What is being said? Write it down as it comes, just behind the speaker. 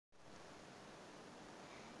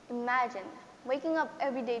Imagine waking up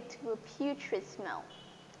every day to a putrid smell.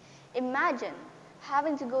 Imagine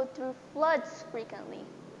having to go through floods frequently.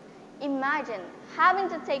 Imagine having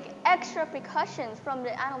to take extra precautions from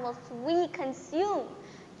the animals we consume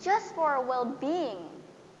just for our well-being.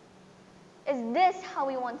 Is this how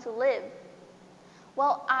we want to live?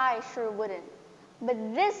 Well, I sure wouldn't. But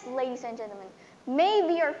this, ladies and gentlemen, may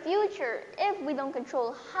be our future if we don't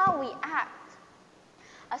control how we act.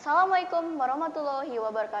 Assalamualaikum warahmatullahi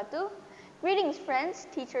wabarakatuh. Greetings, friends,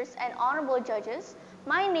 teachers, and honorable judges.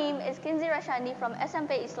 My name is Kinzie from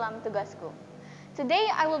Smpi Islam Tugasku. Today,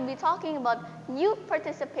 I will be talking about youth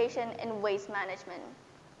participation in waste management.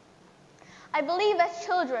 I believe as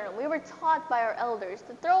children, we were taught by our elders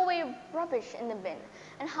to throw away rubbish in the bin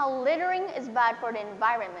and how littering is bad for the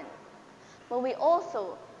environment. But we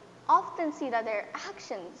also often see that their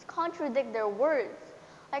actions contradict their words,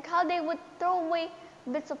 like how they would throw away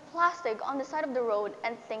bits of plastic on the side of the road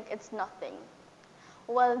and think it's nothing.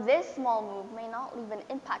 Well, this small move may not leave an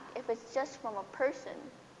impact if it's just from a person.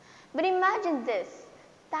 But imagine this,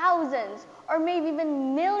 thousands or maybe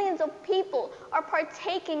even millions of people are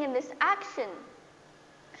partaking in this action.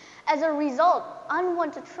 As a result,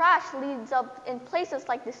 unwanted trash leads up in places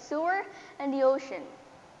like the sewer and the ocean.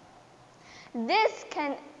 This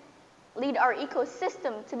can lead our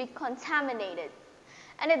ecosystem to be contaminated.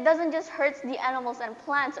 And it doesn't just hurt the animals and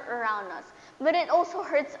plants around us, but it also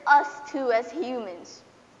hurts us too as humans.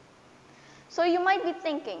 So you might be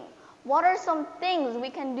thinking, what are some things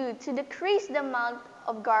we can do to decrease the amount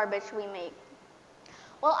of garbage we make?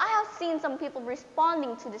 Well, I have seen some people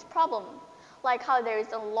responding to this problem, like how there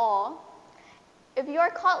is a law. If you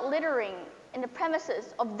are caught littering in the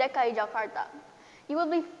premises of DKI Jakarta, you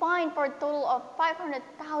will be fined for a total of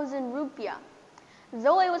 500,000 rupiah.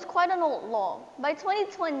 Though it was quite an old law, by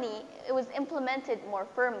 2020, it was implemented more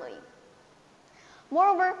firmly.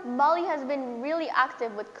 Moreover, Bali has been really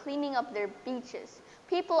active with cleaning up their beaches.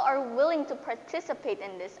 People are willing to participate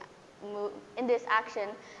in this action,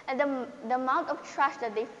 and the amount of trash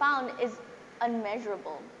that they found is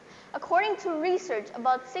unmeasurable. According to research,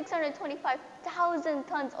 about 625,000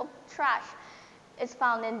 tons of trash is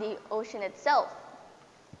found in the ocean itself.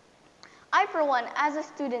 I, for one, as a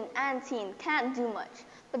student and teen, can't do much,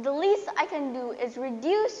 but the least I can do is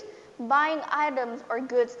reduce buying items or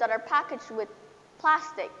goods that are packaged with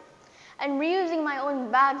plastic and reusing my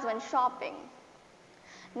own bags when shopping.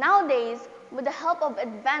 Nowadays, with the help of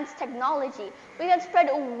advanced technology, we can spread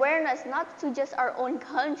awareness not to just our own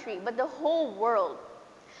country, but the whole world.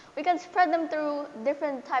 We can spread them through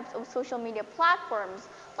different types of social media platforms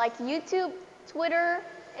like YouTube, Twitter,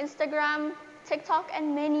 Instagram, TikTok,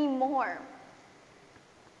 and many more.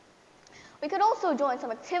 We could also join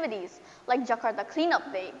some activities like Jakarta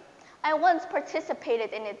Cleanup Day. I once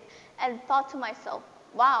participated in it and thought to myself,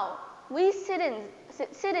 wow, we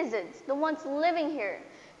citizens, the ones living here,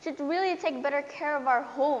 should really take better care of our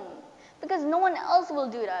home because no one else will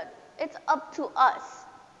do that. It's up to us.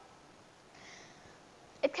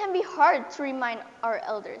 It can be hard to remind our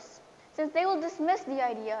elders, since they will dismiss the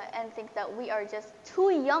idea and think that we are just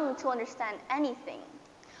too young to understand anything.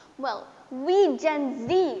 Well, we Gen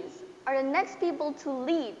Zs are the next people to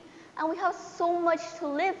lead, and we have so much to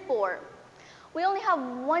live for. We only have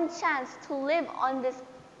one chance to live on this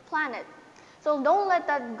planet, so don't let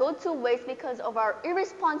that go to waste because of our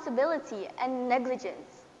irresponsibility and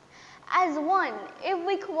negligence. As one, if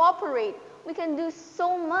we cooperate, we can do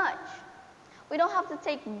so much. We don't have to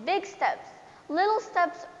take big steps. Little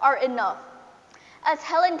steps are enough. As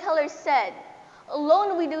Helen Keller said,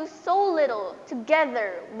 alone we do so little,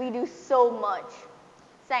 together we do so much.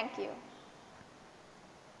 Thank you.